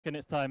And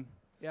it's time.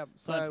 Yep.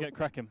 Time to get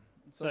cracking.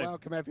 So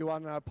welcome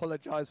everyone. I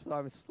apologise for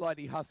my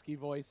slightly husky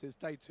voice. It's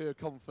day 2 of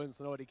conference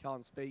and I already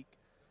can't speak.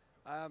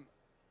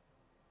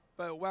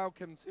 But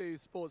welcome to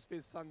Sports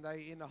Viz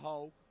Sunday in the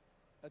Hole.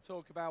 A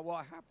talk about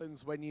what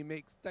happens when you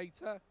mix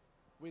data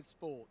with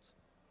sport.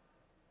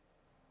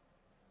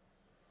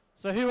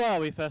 So who are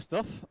we first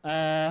off?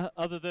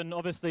 Other than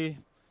obviously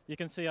you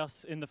can see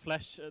us in the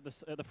flesh at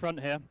the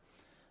front here.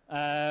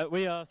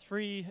 We are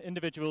 3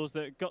 individuals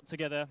that got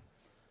together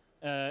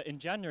in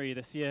January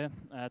this year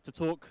to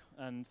talk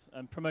and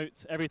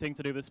promote everything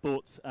to do with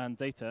sports and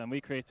data, and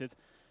we created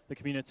the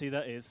community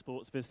that is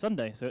Sports Viz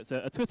Sunday. So it's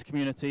a Twitter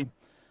community,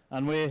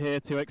 and we're here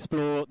to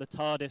explore the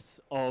TARDIS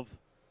of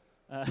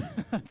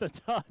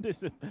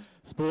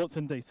sports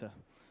and data.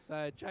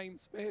 So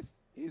James Smith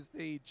is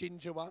the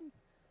ginger one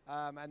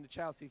and the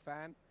Chelsea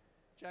fan.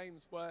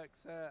 James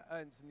works at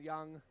Ernst &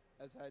 Young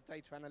as a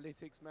data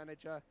analytics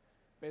manager,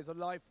 but is a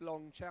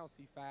lifelong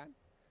Chelsea fan.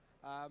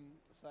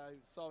 So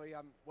sorry,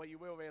 what you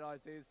will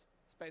realise is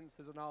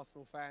Spencer's an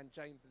Arsenal fan,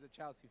 James is a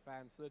Chelsea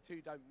fan, so the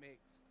two don't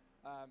mix,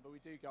 but we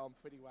do go on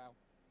pretty well.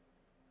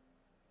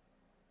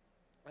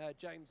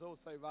 James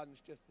also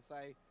runs, just to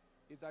say,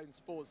 his own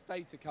sports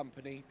data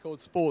company called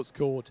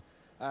SportsCord.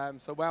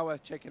 So well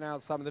worth checking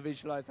out some of the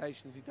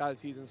visualisations he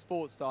does using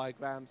sports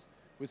diagrams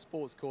with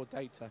SportsCord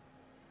data.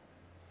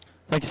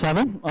 Thank you,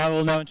 Simon. I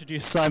will now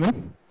introduce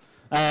Simon.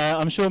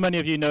 I'm sure many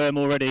of you know him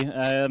already.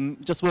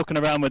 Just walking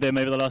around with him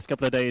over the last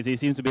couple of days, he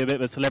seems to be a bit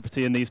of a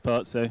celebrity in these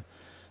parts, so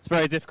it's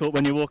very difficult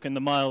when you walk in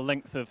the mile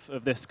length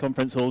of this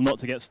conference hall not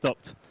to get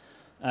stopped.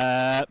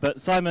 But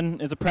Simon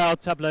is a proud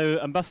Tableau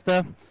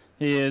ambassador.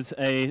 He is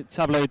a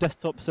Tableau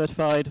desktop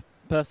certified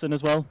person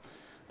as well,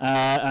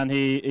 and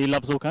he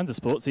loves all kinds of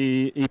sports.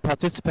 He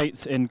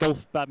participates in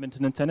golf,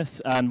 badminton and tennis,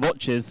 and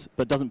watches,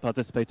 but doesn't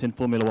participate in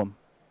Formula 1.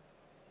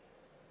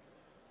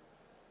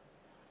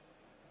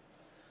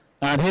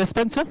 And here's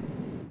Spencer,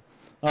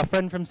 our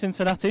friend from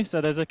Cincinnati.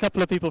 So there's a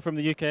couple of people from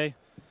the UK,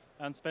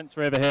 and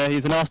Spencer over here.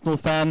 He's an Arsenal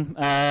fan,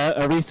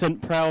 a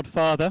recent proud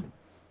father,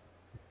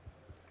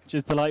 which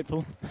is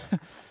delightful.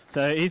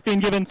 So he's been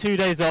given 2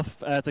 days off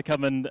to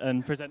come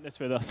and present this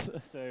with us.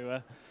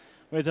 So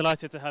we're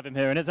delighted to have him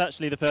here. And it's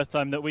actually the first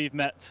time that we've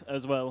met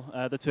as well.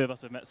 The two of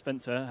us have met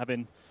Spencer,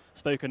 having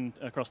spoken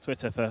across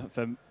Twitter for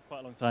quite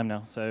a long time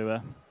now. So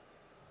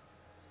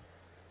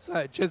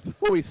just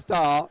before we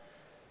start,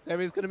 there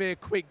is going to be a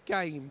quick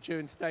game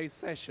during today's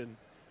session.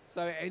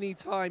 So any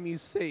time you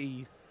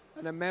see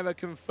an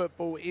American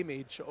football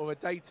image or a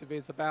data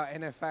viz about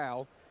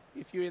NFL,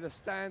 if you either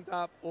stand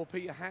up or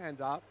put your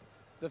hand up,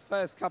 the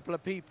first couple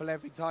of people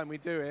every time we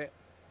do it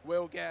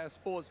will get a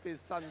Sports Viz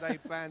Sunday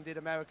branded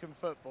American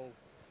football.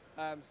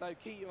 So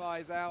keep your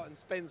eyes out, and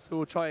Spencer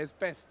will try his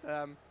best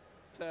to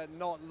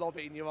not lob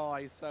it in your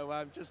eyes.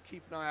 So just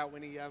keep an eye out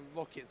when he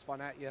rockets one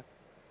at you.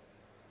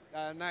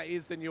 And that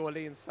is the New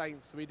Orleans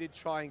Saints, so we did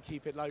try and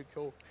keep it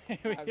local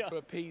to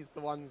appease the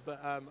ones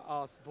that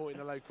are supporting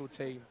the local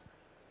teams.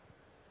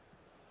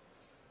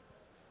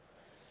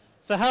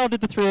 So how did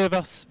the 3 of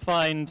us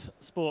find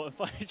sport and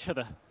find each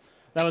other?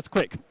 That was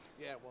quick.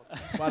 Yeah, it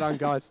was. Well done,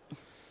 guys.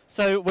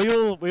 So we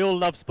all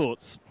love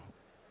sports.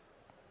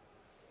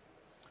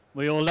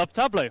 We all love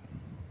Tableau.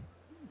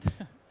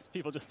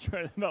 People just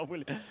throw them out,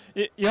 will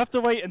you? You have to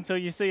wait until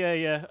you see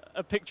a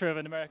picture of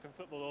an American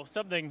football or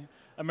something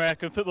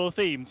American football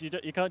themed.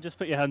 You can't just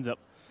put your hands up.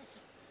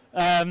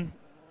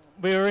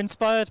 We were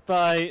inspired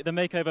by the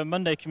Makeover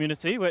Monday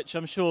community, which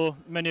I'm sure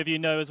many of you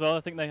know as well.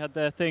 I think they had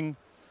their thing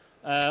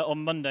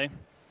on Monday.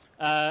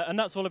 And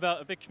that's all about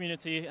a big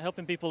community,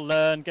 helping people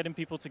learn, getting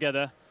people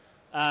together.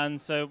 And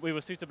so we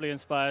were suitably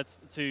inspired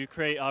to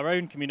create our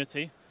own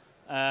community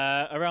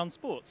around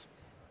sport.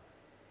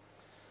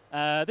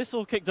 This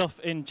all kicked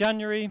off in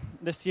January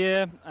this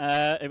year.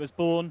 It was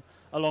born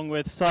along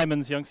with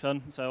Simon's young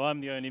son, so I'm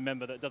the only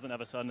member that doesn't have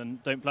a son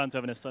and don't plan to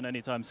have a son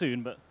anytime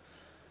soon, but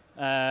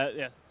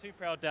yeah, 2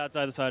 proud dads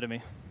either side of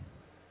me.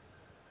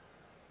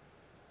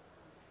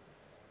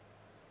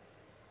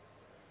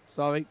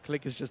 Sorry,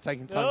 clicker's just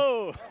taking time.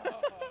 Oh!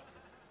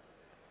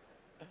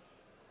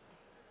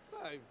 So,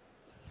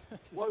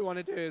 what we want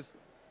to do is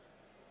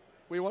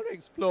we want to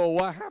explore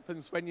what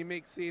happens when you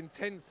mix the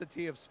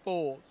intensity of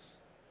sports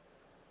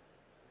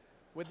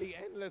with the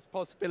endless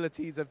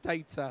possibilities of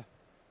data.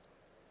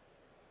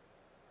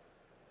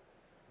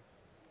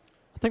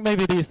 I think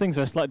maybe these things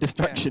are a slight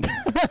distraction.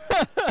 Yeah.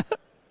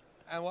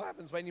 And what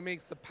happens when you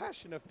mix the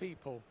passion of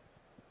people?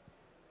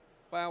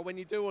 Well, when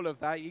you do all of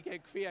that, you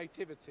get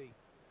creativity.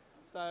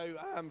 So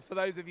for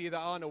those of you that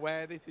aren't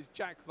aware, this is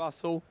Jack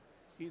Russell.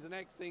 He's an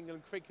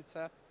ex-England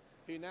cricketer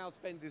who now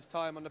spends his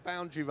time on the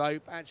boundary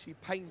rope actually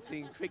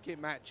painting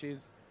cricket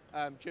matches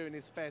during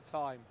his spare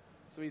time.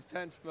 So he's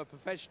turned from a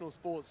professional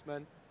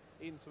sportsman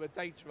into a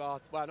data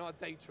artist, well, not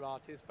a data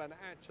artist, but an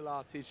actual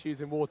artist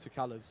using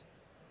watercolours.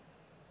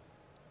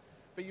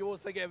 But you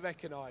also get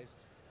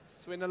recognised.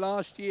 So in the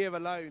last year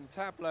alone,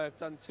 Tableau have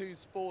done 2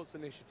 sports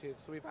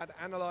initiatives. So we've had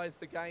Analyse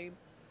the Game,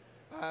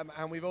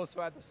 and we've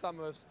also had the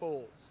Summer of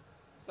Sports.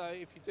 So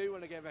if you do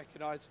want to get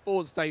recognised,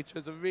 sports data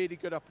is a really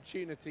good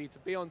opportunity to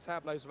be on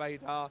Tableau's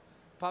radar,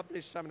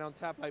 publish something on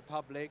Tableau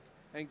Public,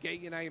 and get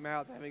your name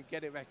out there and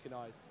get it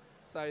recognised.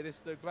 So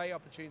this is a great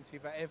opportunity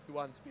for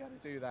everyone to be able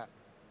to do that.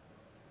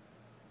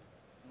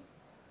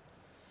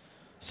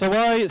 So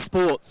why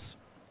sports?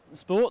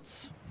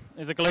 Sports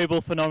is a global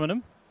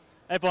phenomenon.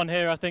 Everyone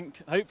here, I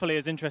think, hopefully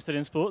is interested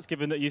in sports,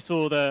 given that you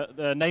saw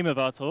the name of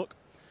our talk.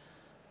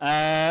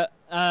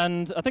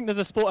 And I think there's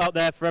a sport out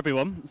there for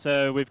everyone.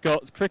 So we've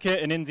got cricket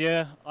in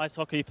India, ice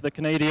hockey for the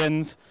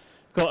Canadians,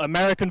 we've got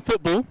American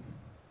football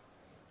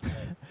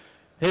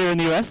here in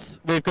the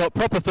US, we've got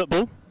proper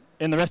football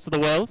in the rest of the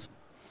world.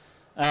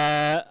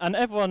 And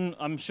everyone,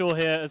 I'm sure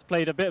here, has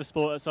played a bit of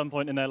sport at some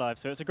point in their life.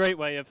 So it's a great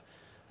way of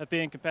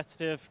being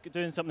competitive,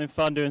 doing something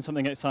fun, doing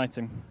something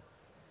exciting.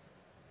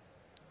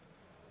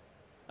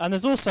 And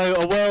there's also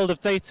a world of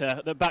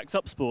data that backs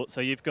up sports.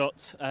 So you've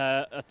got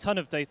a ton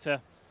of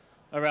data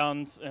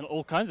around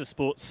all kinds of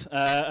sports,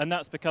 and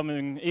that's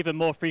becoming even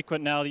more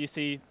frequent now. You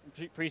see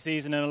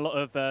pre-season in a lot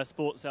of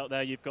sports out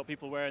there. You've got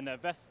people wearing their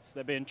vests,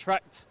 they're being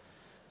tracked.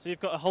 So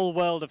you've got a whole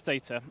world of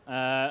data,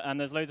 and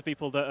there's loads of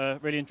people that are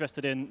really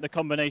interested in the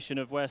combination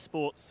of where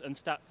sports and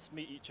stats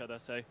meet each other.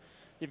 So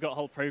you've got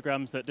whole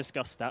programs that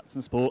discuss stats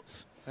and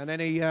sports. And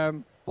any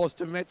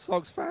Boston Red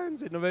Sox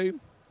fans in the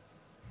room?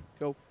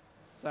 Cool.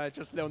 So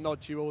just a little nod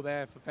to you all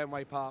there for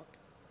Fenway Park.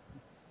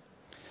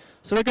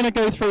 So we're going to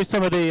go through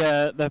some of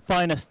the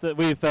finest that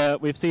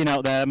we've seen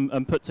out there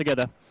and put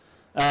together.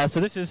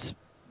 So this is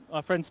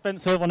our friend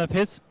Spencer, one of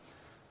his,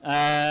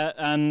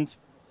 and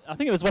I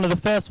think it was one of the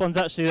first ones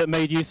actually that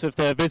made use of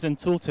the Viz and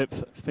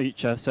Tooltip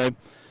feature. So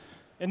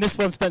in this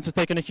one, Spencer's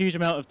taken a huge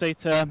amount of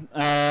data,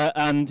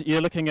 and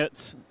you're looking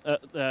at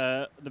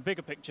the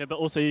bigger picture, but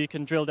also you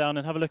can drill down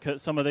and have a look at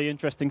some of the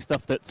interesting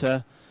stuff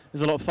that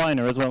is a lot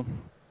finer as well.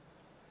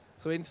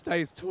 So in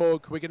today's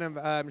talk, we're going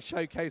to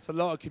showcase a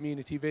lot of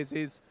community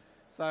vizzes.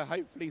 So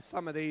hopefully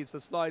some of the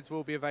slides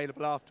will be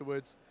available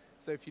afterwards.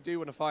 So if you do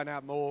want to find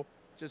out more,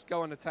 just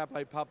go on to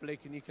Tableau Public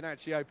and you can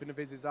actually open the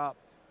vizzes up,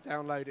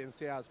 download it and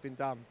see how it's been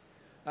done.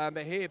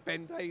 But here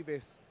Ben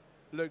Davis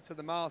looked at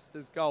the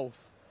Masters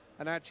Golf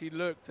and actually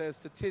looked at a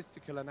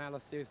statistical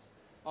analysis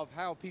of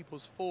how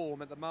people's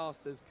form at the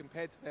Masters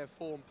compared to their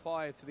form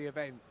prior to the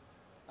event.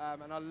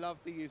 And I love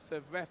the use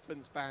of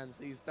reference bands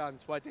that he's done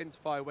to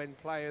identify when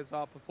players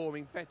are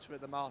performing better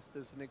at the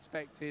Masters than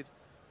expected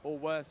or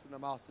worse than the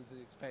Masters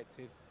than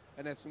expected.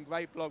 And there's some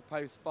great blog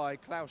posts by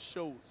Klaus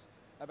Schultz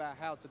about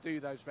how to do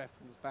those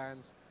reference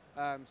bands.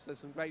 So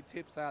some great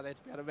tips out there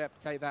to be able to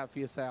replicate that for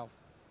yourself.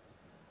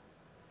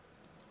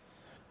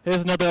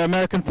 Here's another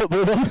American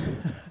football one.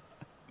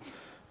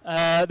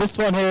 This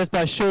one here is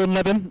by Sean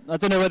Levin. I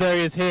don't know whether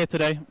he is here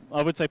today.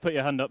 I would say put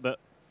your hand up, but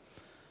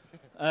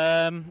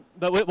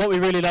what we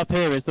really love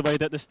here is the way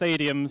that the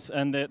stadiums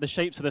and the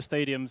shapes of the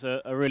stadiums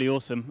are really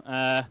awesome.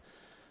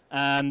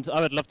 And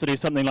I would love to do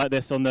something like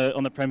this on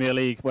the Premier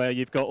League, where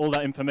you've got all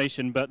that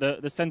information, but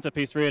the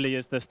centerpiece really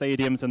is the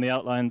stadiums and the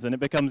outlines, and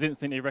it becomes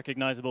instantly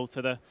recognizable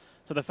to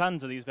the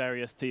fans of these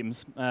various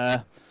teams.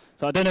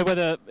 So I don't know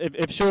whether,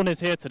 if Sean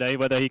is here today,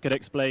 whether he could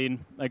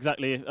explain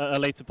exactly at a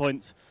later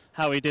point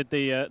how he did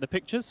the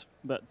pictures,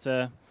 but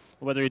or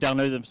whether he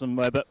downloaded them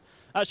somewhere. But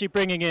actually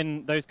bringing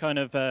in those kind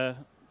of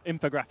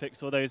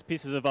infographics or those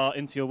pieces of art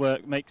into your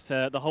work makes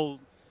the whole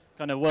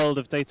kind of world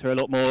of data a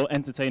lot more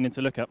entertaining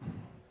to look at.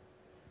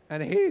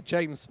 And here,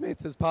 James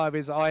Smith, as part of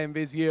his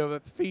IMViz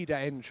Europe feeder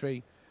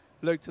entry,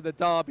 looked at the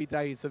derby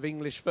days of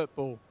English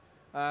football.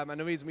 And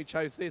the reason we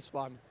chose this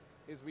one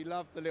is we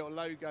love the little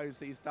logos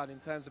that he's done in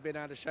terms of being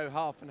able to show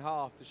half and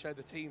half, to show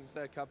the teams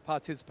that are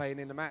participating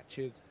in the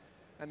matches,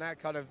 and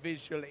that kind of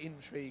visual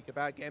intrigue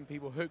about getting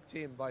people hooked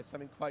in by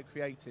something quite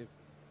creative.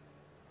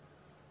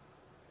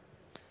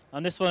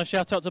 And this one, a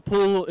shout out to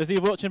Paul. Is he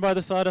watching by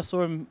the side? I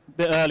saw him a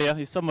bit earlier.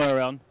 He's somewhere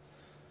around.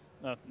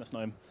 No, that's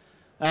not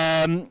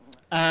him.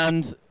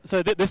 And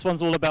so this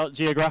one's all about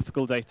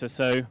geographical data.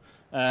 So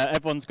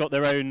everyone's got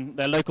their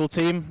local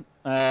team.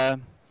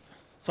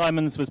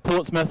 Simon's was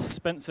Portsmouth.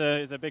 Spencer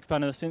is a big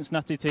fan of the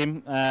Cincinnati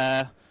team.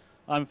 I'm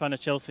a fan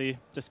of Chelsea,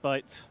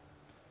 despite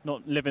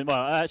not living. Well,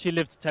 I actually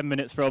lived 10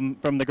 minutes from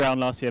the ground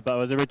last year, but I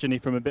was originally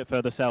from a bit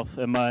further south,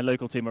 and my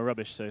local team were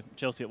rubbish. So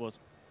Chelsea it was.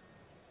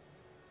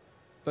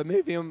 But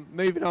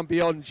moving on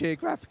beyond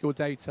geographical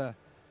data,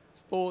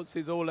 sports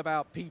is all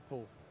about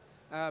people.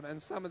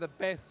 And some of the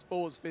best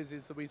sports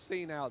vizzes that we've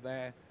seen out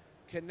there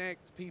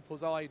connect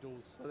people's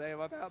idols. So they're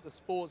about the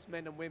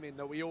sportsmen and women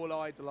that we all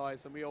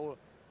idolise and we all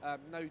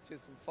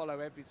notice and follow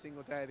every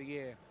single day of the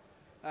year.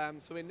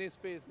 So in this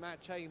viz,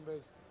 Matt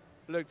Chambers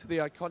looked at the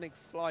iconic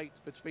fight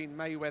between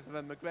Mayweather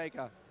and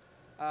McGregor.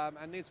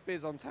 And this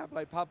viz on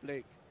Tableau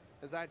Public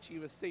has actually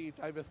received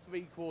over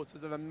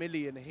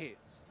 750,000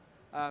 hits.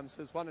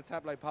 So it's one of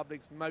Tableau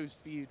Public's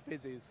most viewed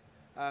vizzes,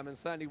 and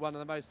certainly one of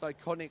the most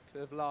iconic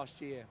of last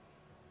year.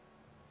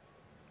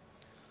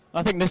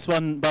 I think this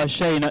one by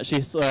Shane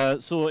actually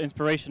saw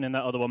inspiration in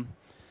that other one.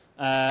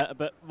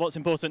 But what's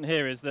important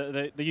here is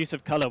the use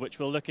of colour, which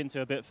we'll look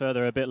into a bit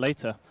further a bit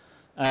later.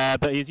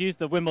 but he's used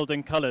the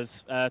Wimbledon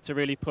colours to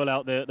really pull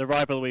out the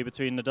rivalry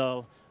between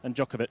Nadal and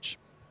Djokovic.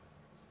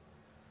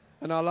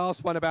 And our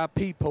last one about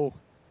people.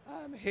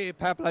 Here,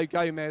 Pablo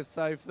Gomez.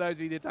 So for those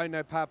of you that don't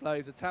know Pablo,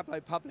 he's a Tableau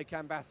Public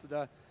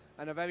ambassador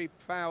and a very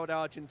proud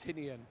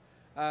Argentinian.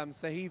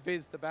 So he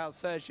visited about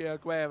Sergio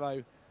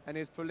Aguero and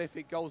his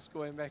prolific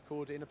goal-scoring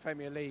record in the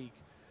Premier League.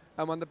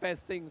 And one of the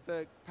best things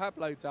that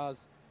Pablo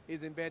does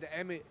is embed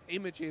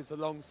images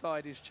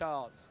alongside his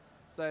charts.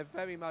 So they're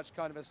very much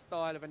kind of a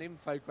style of an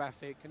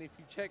infographic. And if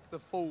you check the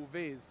full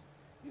viz,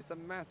 it's a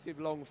massive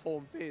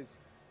long-form viz,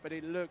 but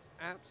it looks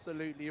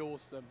absolutely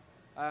awesome.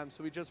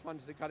 So we just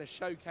wanted to kind of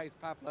showcase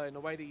Pablo in the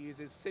way that he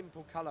uses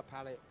simple colour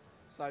palette.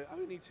 So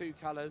only 2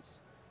 colours,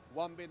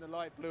 one being the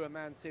light blue of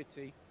Man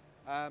City,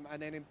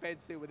 and then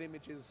embeds it with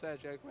images of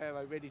Sergio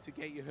Aguero ready to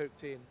get you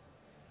hooked in.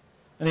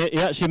 And he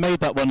actually made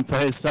that one for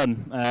his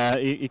son.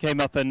 He came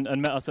up and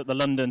met us at the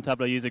London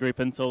Tableau user group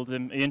and told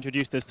him, he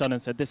introduced his son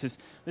and said, this is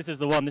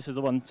the one, this is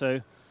the one. So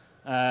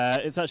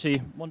it's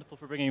actually wonderful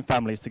for bringing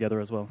families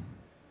together as well.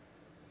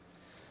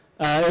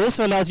 It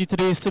also allows you to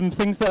do some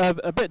things that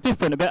are a bit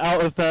different, a bit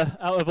out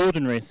of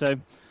ordinary. So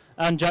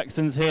Anne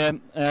Jackson's here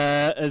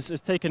has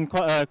taken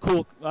quite a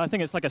cool, I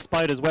think it's like a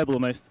spider's web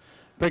almost,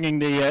 bringing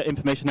the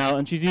information out,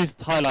 and she's used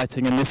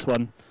highlighting in this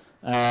one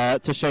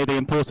to show the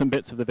important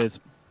bits of the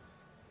viz.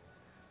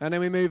 And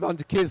then we move on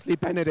to Kisley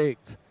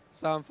Benedict.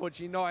 So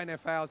unfortunately not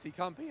NFL, so you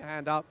can't put your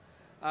hand up.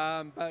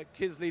 But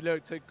Kisley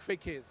looked at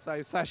cricket, so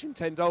Sachin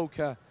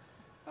Tendulkar.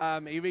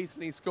 He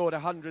recently scored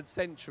 100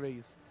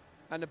 centuries.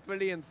 And the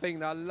brilliant thing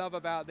that I love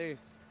about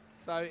this,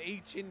 so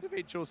each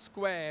individual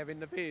square in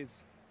the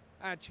viz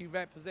actually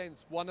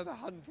represents one of the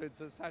hundreds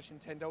that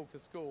Sachin Tendulkar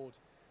scored.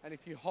 And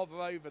if you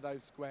hover over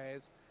those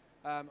squares,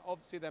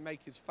 obviously they make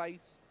his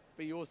face,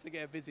 but you also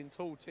get a viz in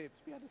tooltip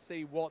to be able to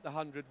see what the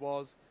 100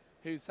 was,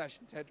 who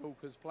Sachin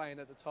Tendulkar was playing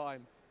at the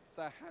time.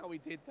 So how we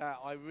did that,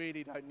 I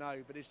really don't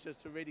know, but it's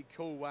just a really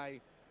cool way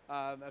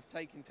of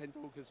taking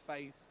Tendulkar's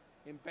face,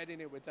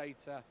 embedding it with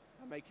data,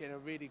 and making a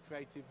really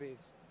creative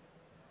viz.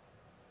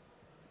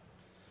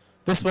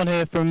 This one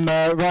here from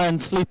Ryan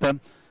Sleeper.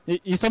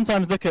 You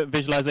sometimes look at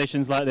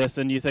visualizations like this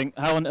and you think,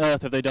 how on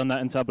earth have they done that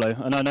in Tableau?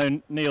 And I know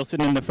Neil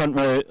sitting in the front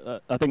row,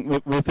 I think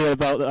we'll feel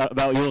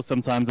about yours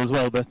sometimes as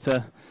well, but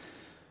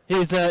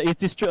he's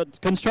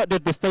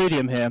constructed the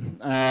stadium here,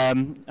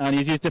 and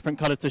he's used different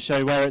colours to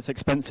show where it's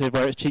expensive,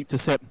 where it's cheap to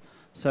sit.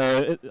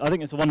 So I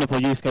think it's a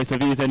wonderful use case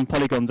of using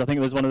polygons. I think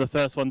it was one of the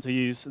first ones to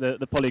use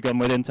the polygon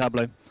within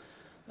Tableau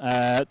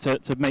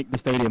to make the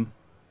stadium.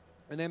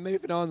 And then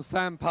moving on,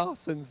 Sam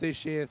Parsons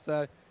this year.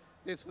 So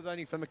this was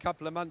only from a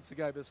couple of months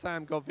ago, but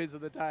Sam got Viz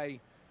of the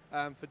Day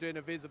for doing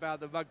a viz about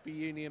the Rugby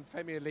Union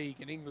Premier League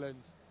in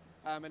England.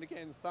 And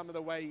again, some of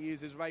the way he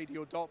uses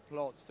radial dot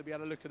plots to be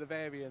able to look at the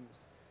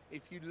variance.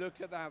 If you look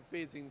at that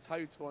viz in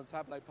total on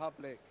Tableau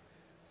Public,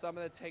 some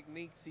of the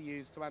techniques he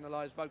used to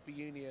analyse rugby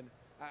union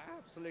are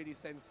absolutely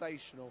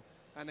sensational,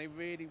 and they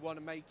really want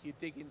to make you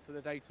dig into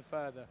the data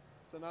further.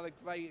 So another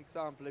great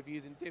example of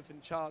using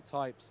different chart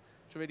types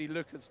to really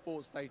look at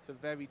sports data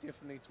very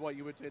differently to what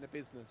you would do in a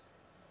business.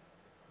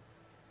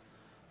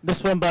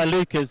 This one by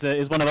Luke is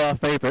one of our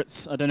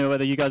favourites. I don't know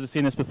whether you guys have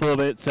seen this before,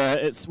 but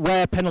it's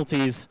where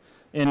penalties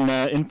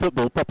in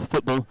football, proper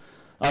football,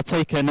 are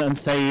taken and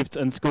saved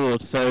and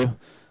scored. So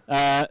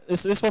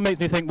this one makes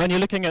me think, when you're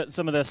looking at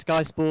some of the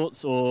Sky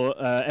Sports or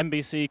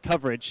NBC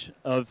coverage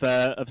of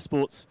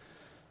sports,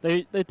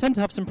 they tend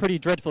to have some pretty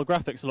dreadful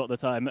graphics a lot of the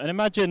time. And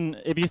imagine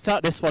if you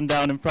sat this one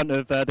down in front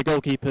of the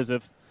goalkeepers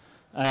of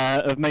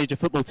major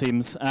football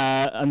teams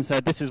and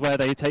said this is where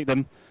they take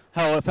them,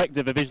 how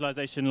effective a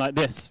visualization like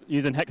this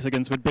using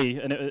hexagons would be.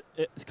 And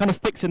it kind of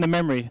sticks in the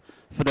memory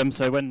for them,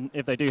 so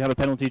if they do have a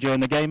penalty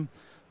during the game,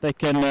 they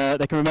can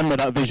remember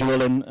that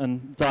visual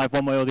and dive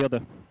one way or the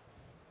other.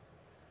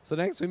 So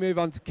next we move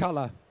on to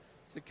colour.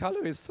 So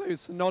colour is so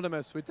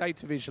synonymous with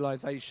data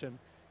visualization.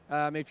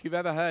 If you've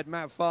ever heard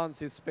Matt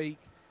Francis speak,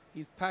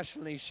 he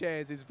passionately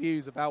shares his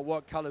views about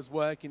what colours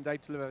work in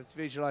data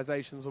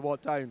visualizations and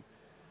what don't.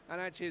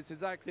 And actually it's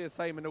exactly the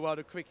same in the world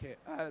of cricket,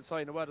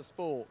 in the world of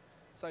sport.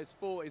 So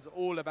sport is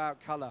all about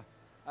colour,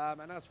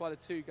 and that's why the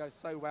two go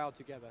so well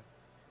together.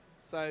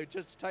 So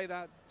just to take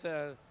that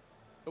to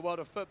the world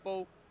of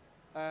football,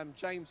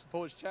 James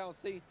supports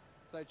Chelsea.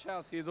 So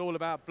Chelsea is all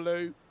about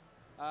blue.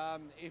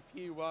 If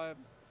you were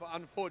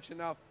unfortunate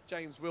enough,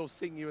 James will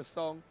sing you a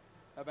song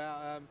about...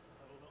 I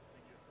will not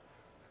sing you a song.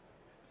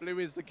 Blue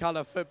is the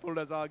colour, football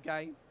is our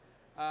game.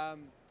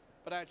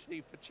 But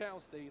actually for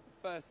Chelsea,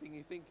 the first thing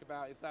you think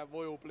about is that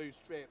royal blue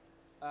strip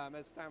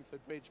at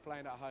Stamford Bridge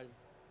playing at home.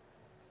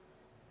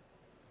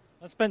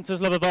 And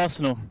Spencer's love of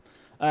Arsenal.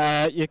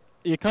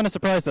 You kind of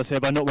surprised us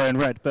here by not wearing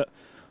red, but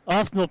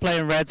Arsenal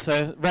playing red,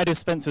 so red is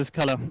Spencer's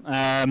colour.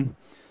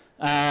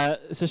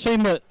 It's a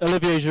shame that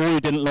Olivier Giroud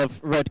didn't love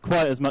red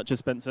quite as much as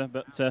Spencer,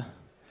 but...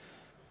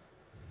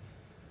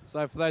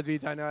 So for those of you who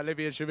don't know,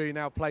 Olivier Giroud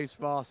now plays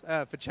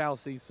for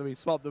Chelsea, so he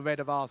swapped the red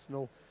of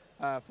Arsenal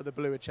for the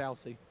blue of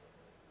Chelsea.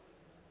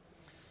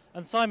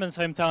 And Simon's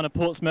hometown of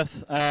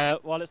Portsmouth,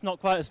 while it's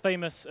not quite as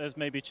famous as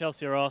maybe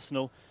Chelsea or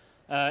Arsenal,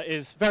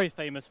 is very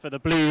famous for the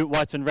blue,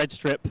 white and red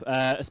strip,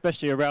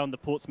 especially around the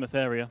Portsmouth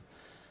area,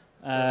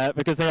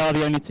 because they are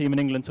the only team in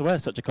England to wear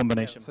such a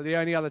combination. Yeah, so the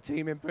only other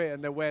team in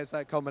Britain that wears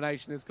that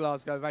combination is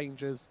Glasgow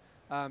Rangers,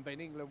 but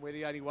in England we're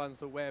the only ones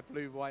that wear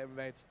blue, white and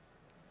red.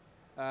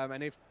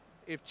 And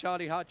if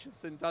Charlie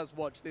Hutchinson does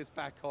watch this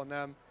back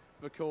on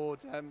record,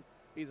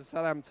 he's a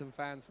Southampton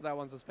fan, so that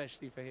one's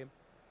especially for him.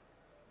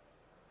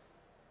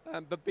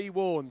 But be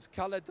warned,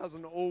 colour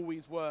doesn't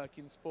always work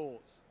in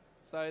sports.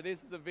 So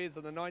this is a viz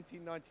of the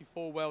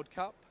 1994 World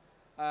Cup,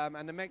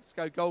 and the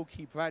Mexico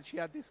goalkeeper actually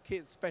had this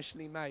kit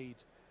specially made.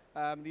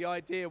 The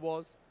idea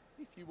was,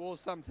 if you wore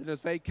something that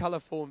was very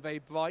colourful and very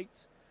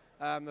bright,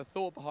 the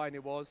thought behind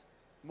it was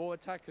more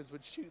attackers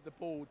would shoot the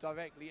ball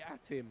directly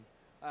at him,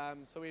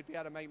 so he'd be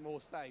able to make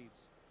more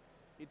saves.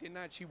 It didn't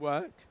actually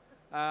work.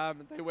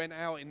 They went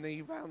out in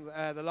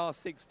the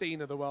last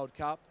 16 of the World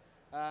Cup,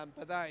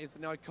 but that is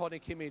an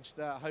iconic image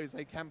that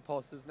Jose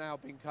Campos has now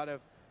been kind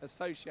of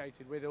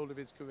associated with all of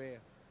his career.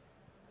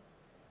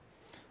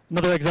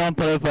 Another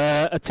example of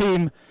a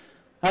team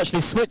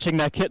actually switching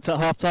their kits at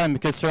half-time,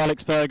 because Sir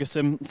Alex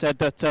Ferguson said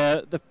that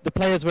the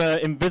players were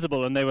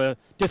invisible and they were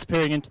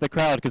disappearing into the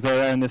crowd because they were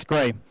wearing this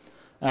grey.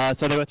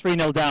 So they were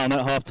 3-0 down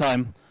at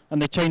half-time,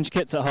 and they changed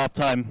kits at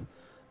half-time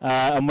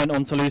and went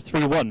on to lose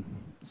 3-1.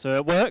 So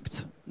it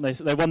worked.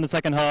 They won the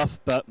second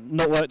half, but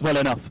not worked well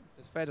enough.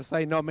 It's fair to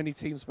say not many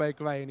teams wear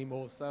grey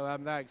anymore, so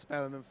that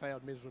experiment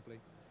failed miserably.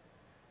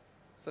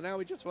 So now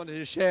we just wanted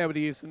to share with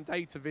you some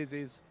data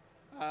vizzes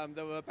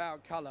that were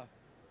about colour.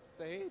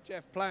 So here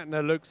Jeff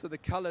Plattner looks at the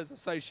colours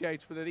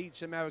associated with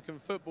each American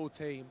football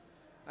team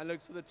and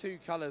looks at the two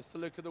colours to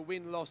look at the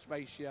win-loss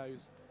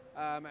ratios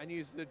and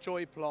uses the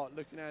joy plot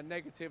looking at a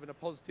negative and a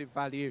positive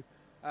value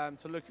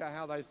to look at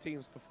how those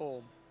teams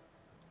perform.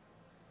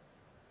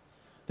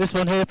 This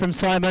one here from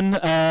Simon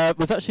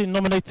was actually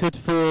nominated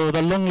for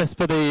the long list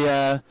for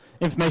the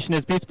Information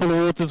is Beautiful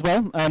Awards as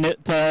well, and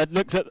it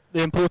looks at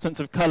the importance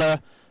of colour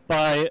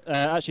by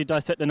actually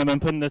dissecting them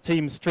and putting the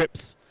team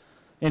strips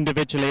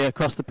individually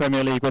across the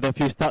Premier League with a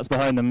few stats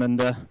behind them,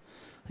 and I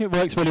think it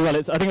works really well.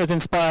 I think it was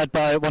inspired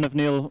by one of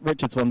Neil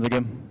Richards' ones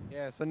again.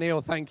 Yeah, so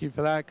Neil, thank you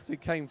for that, because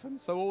it came from,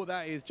 so all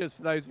that is, just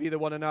for those of you that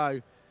want to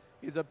know,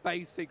 is a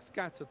basic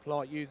scatter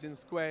plot using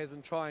squares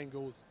and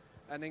triangles,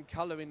 and then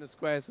colouring the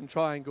squares and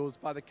triangles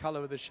by the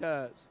colour of the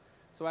shirts.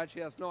 So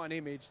actually that's not an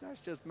image,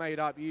 that's just made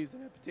up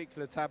using a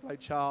particular Tableau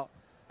chart,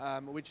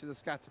 which is a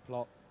scatter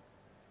plot.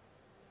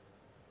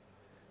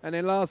 And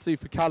then lastly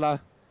for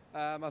colour,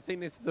 I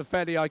think this is a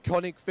fairly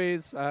iconic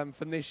viz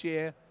from this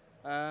year,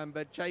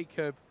 but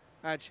Jacob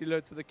actually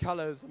looked at the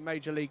colours of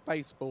Major League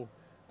Baseball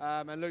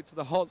and looked at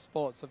the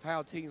hotspots of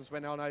how teams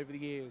went on over the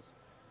years.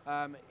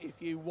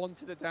 If you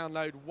wanted to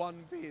download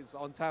one viz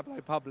on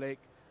Tableau Public,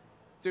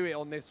 do it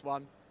on this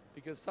one,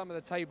 because some of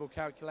the table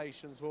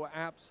calculations will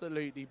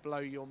absolutely blow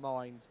your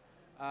mind.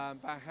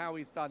 But how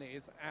he's done it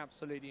is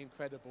absolutely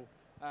incredible.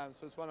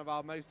 So it's one of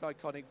our most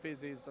iconic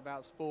vizzes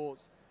about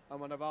sports, and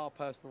one of our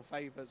personal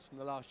favourites from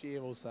the last year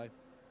or so.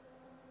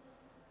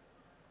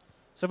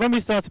 So when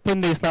we started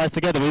putting these slides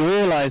together, we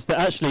realised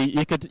that actually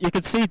you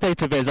could see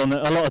data viz on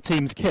a lot of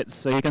teams' kits.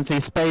 So you can see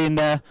Spain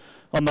there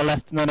on the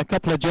left, and then a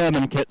couple of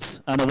German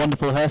kits and a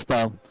wonderful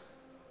hairstyle.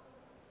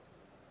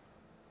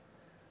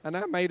 And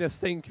that made us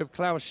think of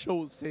Klaus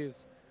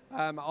Schulz's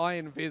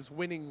Iron Viz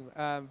winning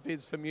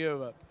viz from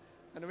Europe.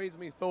 And the reason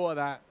we thought of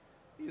that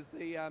is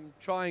the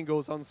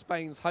triangles on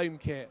Spain's home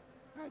kit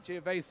actually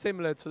are very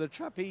similar to the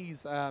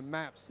trapeze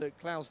maps that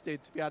Klaus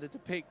did to be able to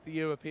depict the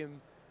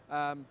European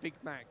Big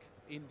Mac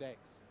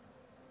index.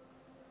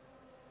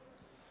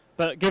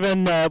 But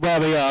given where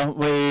we are,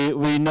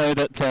 we know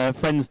that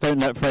friends don't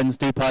let friends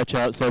do pie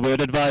charts, so we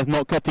would advise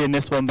not copying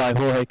this one by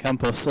Jorge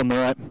Campos on the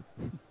right.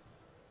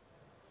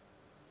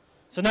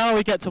 So now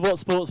we get to what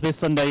Sports Viz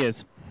Sunday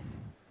is.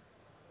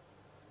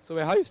 So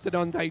we're hosted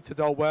on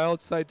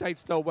Data.World. So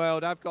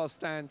Data.World have got a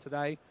stand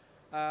today,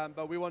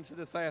 but we wanted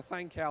to say a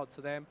thank out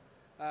to them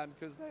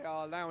because they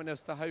are allowing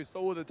us to host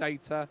all the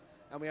data,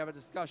 and we have a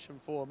discussion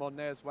forum on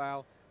there as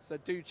well. So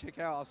do check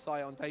out our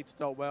site on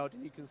Data.World,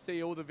 and you can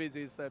see all the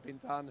vizzes that have been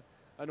done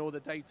and all the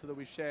data that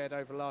we've shared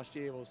over the last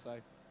year or so.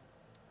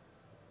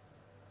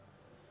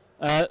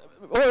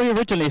 What we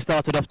originally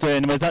started off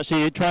doing was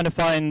actually trying to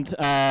find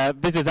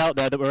vizzes out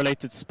there that were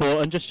related to sport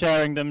and just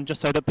sharing them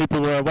just so that people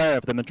were aware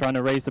of them, and trying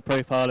to raise the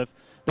profile of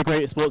the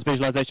great sports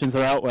visualizations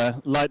that are out there,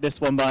 like this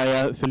one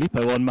by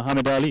Filippo on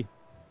Muhammad Ali.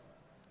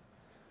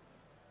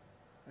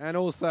 And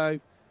also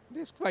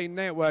this great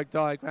network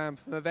diagram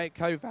from Yvette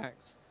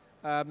Kovacs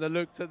that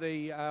looked at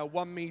the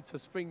 1 meter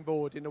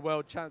springboard in the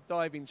World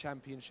Diving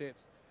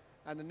Championships.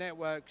 And the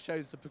network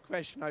shows the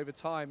progression over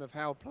time of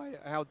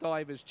how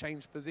divers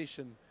change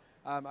position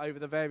over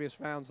the various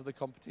rounds of the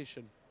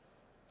competition.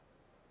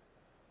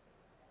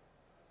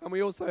 And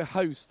we also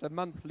host a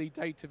monthly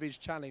Data Viz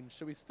challenge.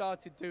 So we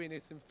started doing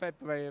this in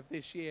February of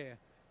this year.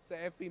 So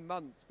every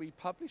month we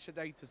publish a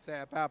data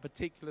set about a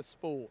particular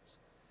sport.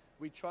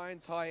 We try and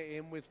tie it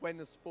in with when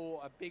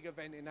a big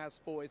event in that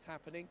sport is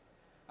happening.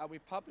 We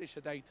publish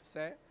a data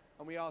set,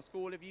 and we ask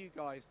all of you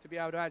guys to be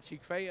able to actually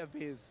create a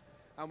viz,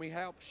 and we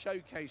help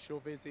showcase your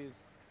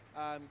vizzes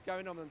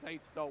going on the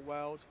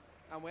data.world,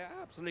 and we're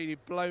absolutely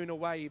blown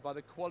away by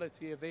the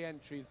quality of the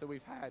entries that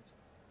we've had.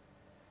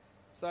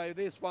 So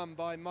this one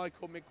by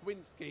Michael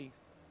McWinski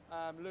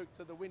looked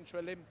at the Winter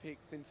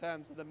Olympics in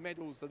terms of the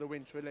medals of the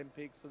Winter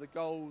Olympics, so the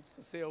golds,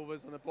 the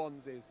silvers and the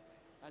bronzes,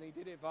 and he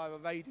did it via a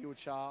radial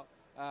chart,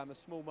 a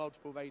small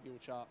multiple radial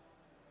chart.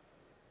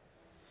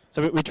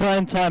 So we try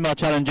and time our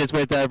challenges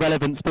with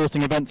relevant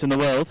sporting events in the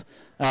world.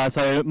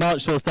 So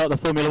March will start the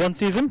Formula 1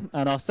 season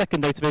and our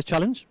second data viz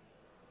challenge.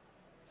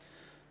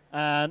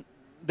 And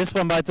this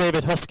one by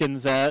David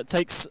Hoskins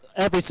takes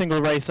every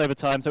single race over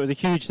time, so it was a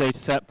huge data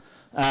set.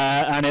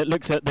 And it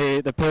looks at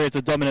the periods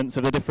of dominance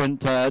of the different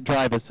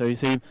drivers. So you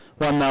see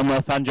Juan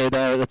Manuel Fangio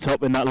there at the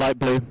top in that light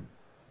blue.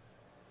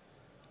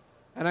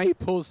 And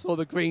April saw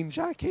the green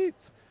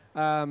jacket,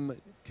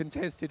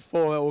 contested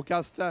for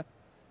Augusta.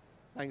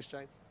 Thanks,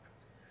 James.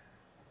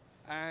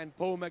 And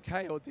Paul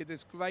McHale did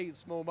this great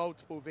small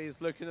multiple viz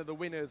looking at the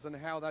winners and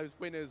how those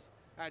winners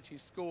actually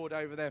scored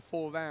over their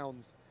 4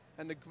 rounds.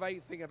 And the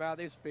great thing about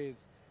this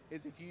viz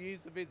is if you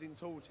use the vizzing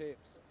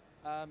tooltips,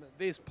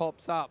 this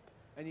pops up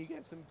and you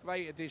get some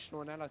great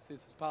additional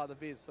analysis as part of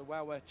the viz, so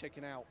well worth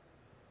checking out.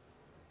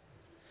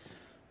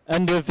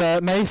 End of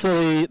May saw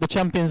the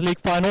Champions League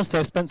final,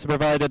 so Spencer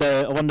provided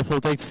a wonderful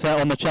data set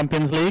on the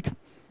Champions League.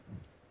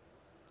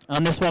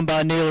 And this one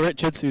by Neil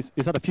Richards, who's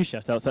had a few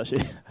shout-outs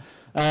actually.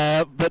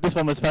 But this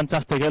one was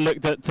fantastic. It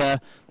looked at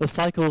the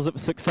cycles of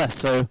success,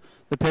 so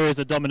the periods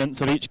of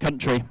dominance of each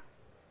country.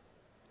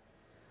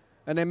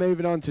 And then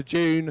moving on to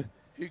June,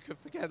 who could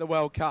forget the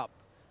World Cup?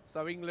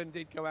 So England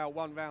did go out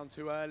 1 round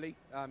too early,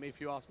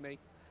 if you ask me.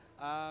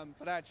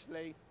 But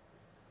actually,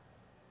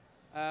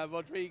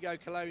 Rodrigo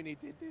Coloni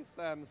did this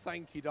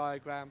Sankey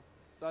diagram.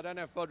 So I don't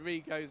know if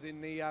Rodrigo's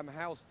in the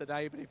house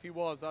today, but if he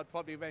was, I'd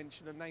probably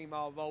mention the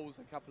Neymar rolls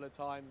a couple of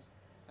times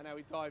and how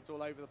he dived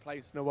all over the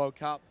place in the World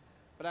Cup.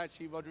 But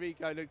actually,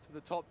 Rodrigo looked at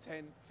the top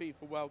 10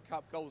 FIFA World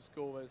Cup goal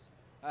scorers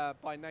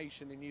by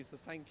nation and used the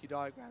Sankey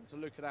diagram to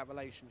look at that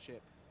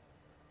relationship.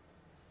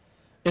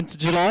 Into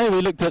July,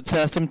 we looked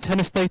at some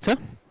tennis data.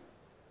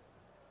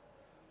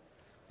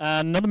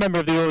 And another member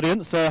of the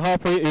audience,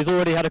 Harper, who's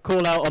already had a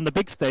call out on the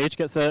big stage,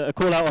 gets a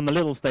call out on the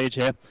little stage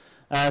here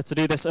to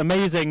do this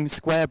amazing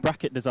square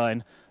bracket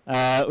design,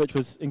 which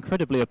was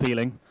incredibly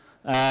appealing,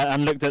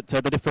 and looked at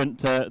the different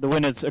the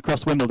winners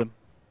across Wimbledon.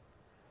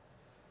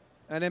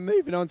 And then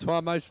moving on to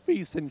our most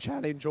recent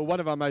challenge, or one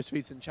of our most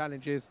recent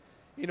challenges,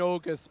 in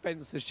August,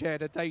 Spencer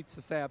shared a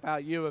data set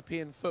about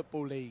European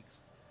football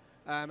leagues.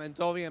 And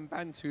Dorian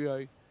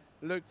Bantuo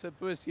looked at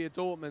Borussia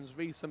Dortmund's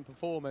recent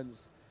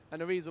performance.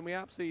 And the reason we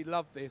absolutely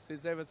love this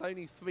is there is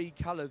only 3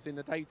 colours in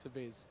the data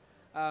viz,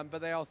 but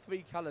they are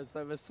 3 colours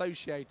that are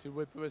associated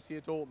with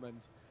Borussia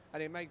Dortmund.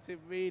 And it makes it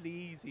really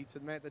easy to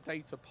make the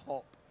data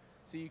pop.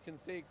 So you can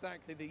see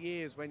exactly the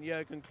years when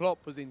Jurgen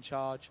Klopp was in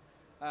charge,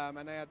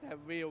 and they had their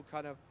real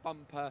kind of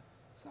bumper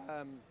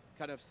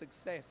kind of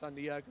success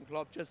under Jurgen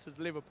Klopp, just as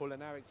Liverpool are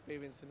now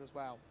experiencing as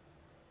well.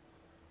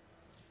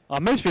 Our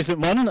most recent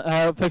one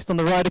focused on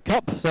the Ryder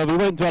Cup, so we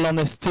won't dwell on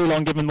this too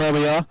long given where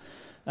we are.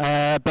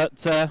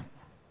 But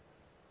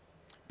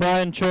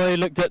Brian Choi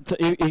looked at,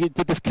 he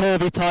did this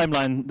curvy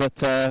timeline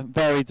that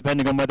varied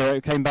depending on whether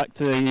it came back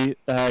to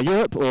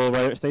Europe or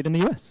whether it stayed in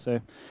the US.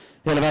 So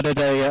he'll have added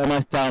a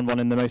nice down one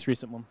in the most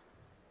recent one.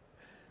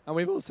 And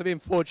we've also been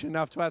fortunate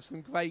enough to have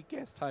some great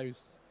guest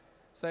hosts.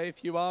 So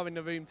if you are in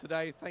the room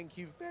today, thank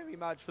you very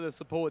much for the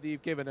support that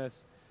you've given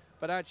us.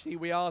 But actually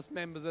we asked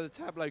members of the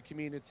Tableau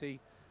community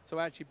to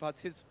actually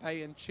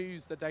participate and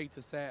choose the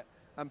data set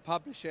and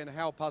publish it and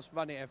help us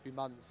run it every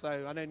month.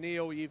 So I know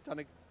Neil, you've done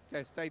a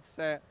guest data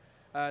set,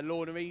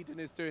 Lorna Eden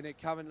is doing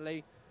it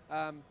currently,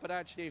 but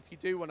actually if you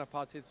do want to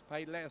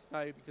participate, let us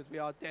know, because we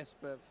are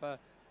desperate for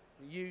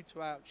you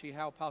to actually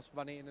help us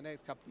run it in the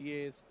next couple of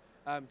years,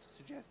 to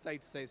suggest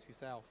data sets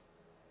yourself.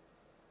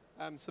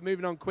 So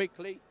moving on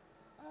quickly,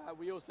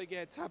 we also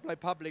get Tableau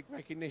Public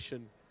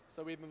recognition.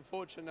 So we've been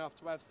fortunate enough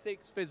to have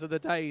 6 Viz of the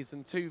Days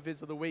and 2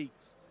 Viz of the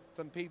Weeks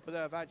from people that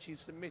have actually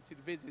submitted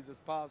vizzes as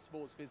part of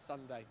Sports Viz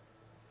Sunday.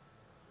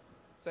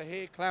 So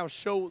here Klaus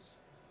Schultz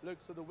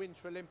looks at the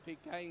Winter Olympic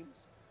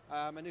Games,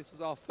 and this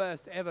was our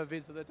first ever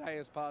Viz of the Day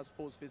as part of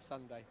Sports Viz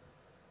Sunday.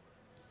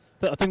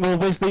 I think we'll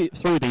whiz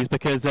through these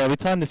because we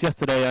timed this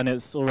yesterday and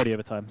it's already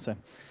over time. So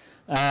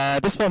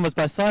this one was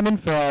by Simon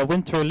for our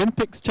Winter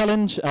Olympics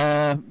challenge,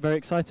 very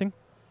exciting.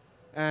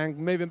 And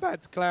moving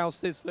back to Klaus,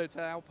 this looked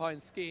at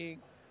alpine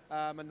skiing,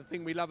 and the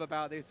thing we love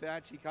about this, it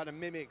actually kind of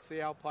mimics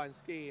the alpine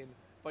skiing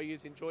by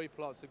using joy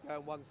plots that go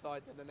on one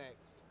side and the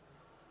next.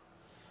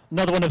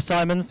 Another one of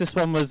Simon's. This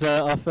one was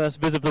our first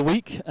Viz of the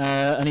week,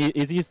 and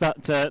he's used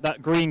that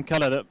green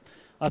colour that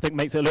I think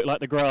makes it look like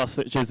the grass,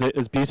 which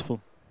is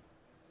beautiful.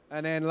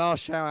 And then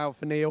last shout out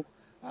for Neil,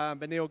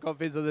 but Neil got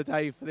Viz of the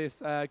Day for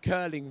this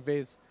curling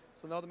Viz.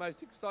 So not the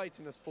most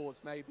exciting of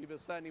sports maybe, but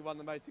certainly one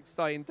of the most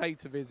exciting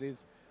data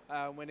Vizes.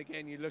 When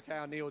again you look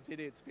how Neil did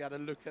it, to be able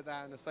to look at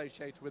that and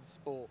associate it with the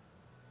sport.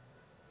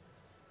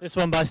 This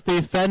one by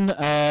Steve Fenn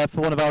for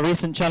one of our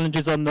recent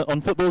challenges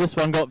on football. This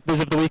one got Viz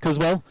of the Week as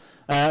well.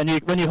 And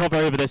when you hover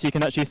over this, you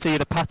can actually see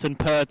the pattern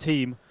per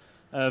team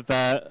of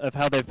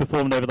how they've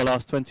performed over the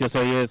last 20 or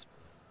so years.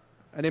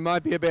 And it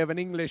might be a bit of an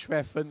English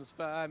reference,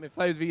 but if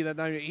those of you that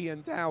know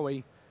Ian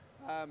Dowie,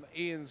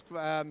 Ian's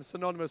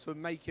synonymous with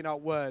making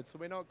up words, so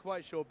we're not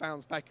quite sure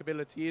bounce back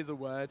ability is a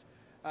word,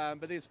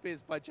 but this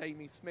viz by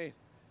Jamie Smith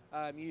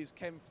used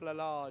Ken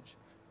Large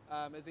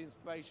as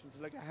inspiration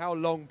to look at how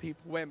long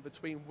people went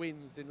between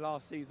wins in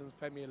last season's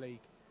Premier League.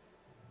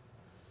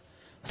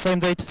 Same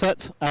data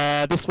set.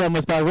 This one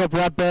was by Rob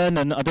Radburn,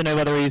 and I don't know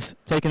whether he's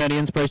taken any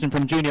inspiration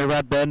from Junior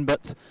Radburn,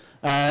 but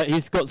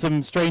he's got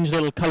some strange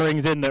little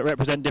colourings in that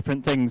represent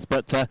different things,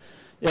 but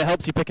it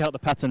helps you pick out the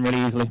pattern really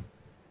easily.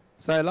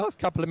 So last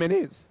couple of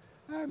minutes,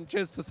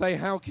 just to say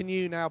how can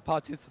you now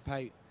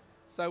participate.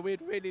 So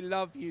we'd really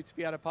love you to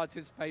be able to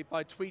participate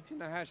by tweeting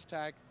the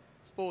hashtag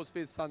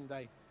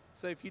SportsVizSunday.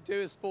 So if you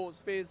do a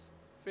SportsViz,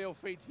 feel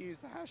free to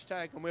use the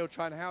hashtag and we'll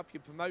try and help you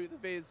promote the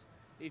Viz.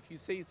 If you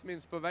see some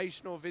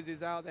inspirational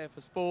Vizzes out there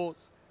for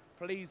sports,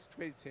 please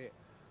tweet it.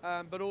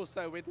 But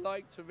also we'd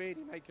like to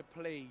really make a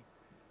plea.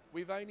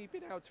 We've only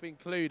been able to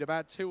include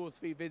about 2 or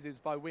 3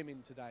 Vizzes by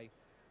women today.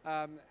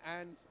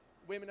 And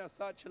women are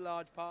such a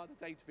large part of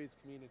the data viz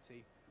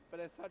community,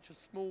 but they're such a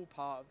small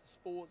part of the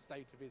sports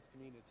data viz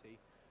community.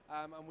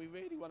 And we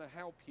really want to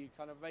help you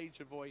kind of raise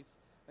your voice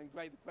and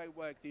the great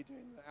work that you're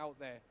doing out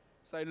there.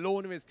 So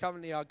Lorna is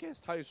currently our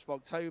guest host for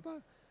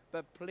October,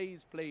 but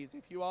please, please,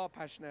 if you are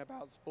passionate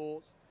about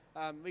sports,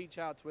 reach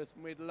out to us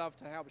and we'd love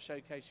to help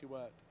showcase your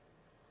work.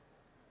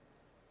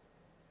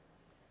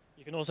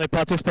 You can also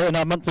participate in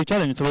our monthly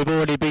challenge, so we've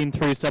already been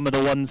through some of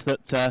the ones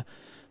that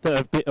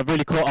have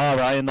really caught our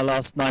eye in the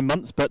last 9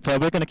 months, but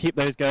we're going to keep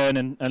those going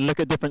and look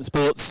at different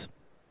sports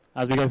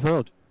as we go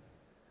forward.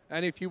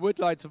 And if you would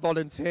like to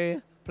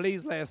volunteer,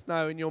 please let us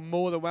know and you're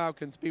more than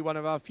welcome to be one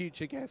of our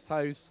future guest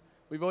hosts.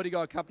 We've already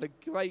got a couple of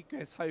great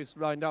guest hosts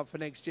lined up for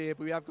next year,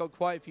 but we have got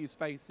quite a few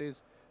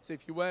spaces. So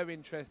if you were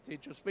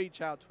interested, just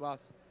reach out to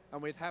us and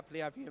we'd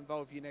happily have you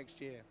involved next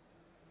year.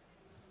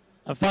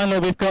 And finally,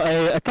 we've got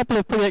a couple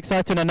of pretty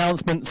exciting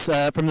announcements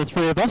from the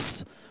 3 of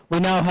us. We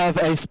now have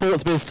a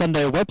SportsViz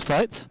Sunday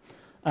website,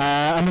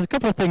 and there's a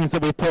couple of things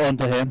that we've put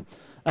onto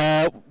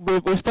here.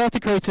 We've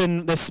started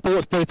creating this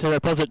sports data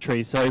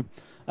repository. So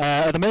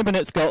at the moment,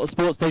 it's got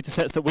sports data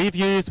sets that we've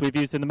used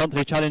in the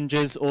monthly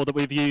challenges, or that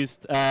we've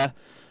used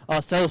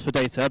ourselves for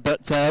data,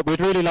 but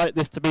we'd really like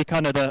this to be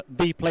kind of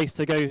the place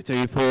to go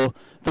to for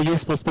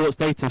useful sports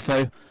data.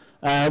 So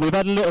we've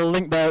had a little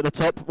link there at the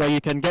top where you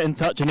can get in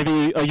touch, and if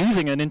you are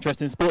using an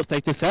interesting sports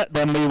data set,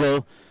 then we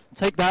will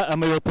take that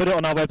and we will put it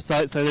on our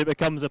website so that it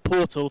becomes a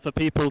portal for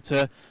people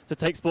to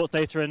take sports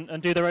data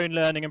and do their own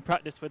learning and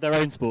practice with their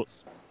own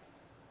sports.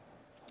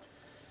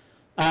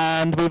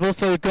 And we've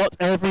also got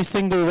every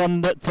single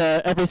effort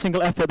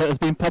that has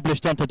been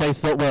published onto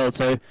data.world.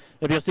 So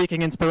if you're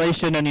seeking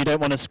inspiration and you don't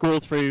want to scroll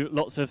through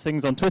lots of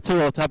things on Twitter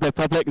or Tableau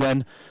Public,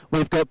 then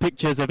we've got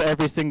pictures of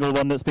every single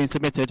one that's been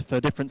submitted for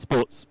different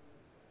sports.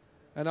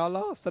 And our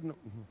last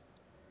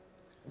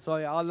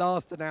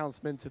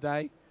announcement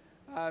today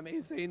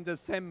is in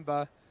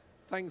December.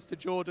 Thanks to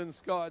Jordan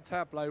Scott at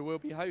Tableau, we'll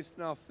be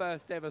hosting our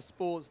first ever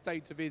Sports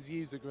Data Viz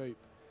user group.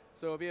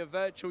 So it'll be a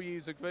virtual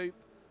user group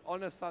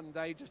on a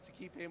Sunday, just to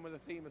keep in with the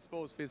theme of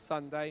SportsViz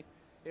Sunday.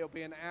 It'll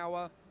be an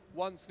hour,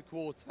 once a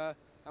quarter,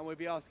 and we'll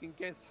be asking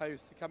guest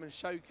hosts to come and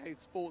showcase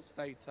sports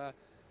data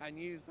and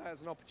use that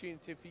as an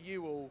opportunity for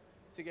you all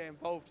to get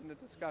involved in the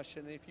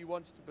discussion. And if you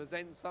wanted to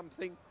present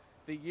something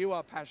that you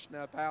are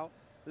passionate about,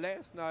 let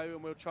us know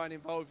and we'll try and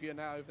involve you in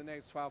that over the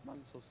next 12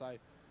 months or so.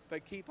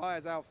 But keep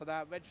eyes out for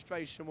that.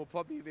 Registration will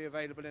probably be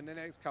available in the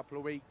next couple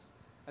of weeks,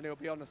 and it'll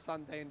be on a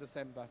Sunday in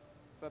December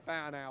for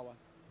about an hour.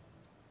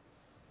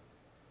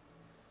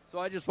 So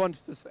I just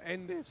wanted to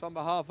end this on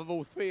behalf of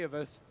all 3 of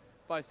us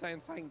by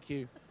saying thank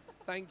you.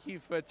 Thank you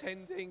for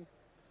attending.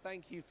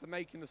 Thank you for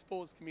making the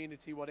sports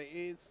community what it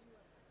is.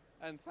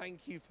 And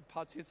thank you for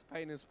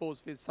participating in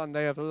SportsViz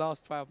Sunday over the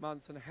last 12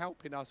 months and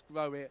helping us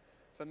grow it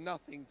from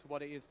nothing to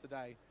what it is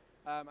today.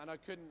 And I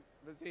couldn't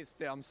resist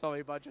it, I'm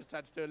sorry, but I just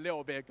had to do a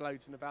little bit of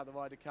gloating about the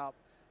Ryder Cup.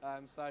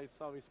 So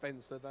sorry,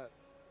 Spencer, but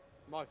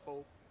my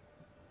fault.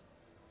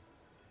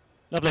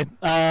 Lovely.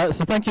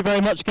 So thank you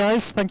very much,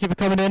 guys. Thank you for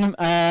coming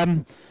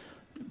in.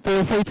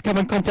 Feel free to come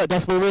and contact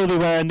us. We will be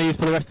wearing these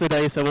for the rest of the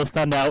day, so we'll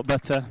stand out.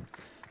 But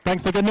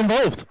thanks for getting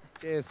involved.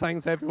 Cheers.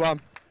 Thanks,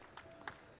 everyone.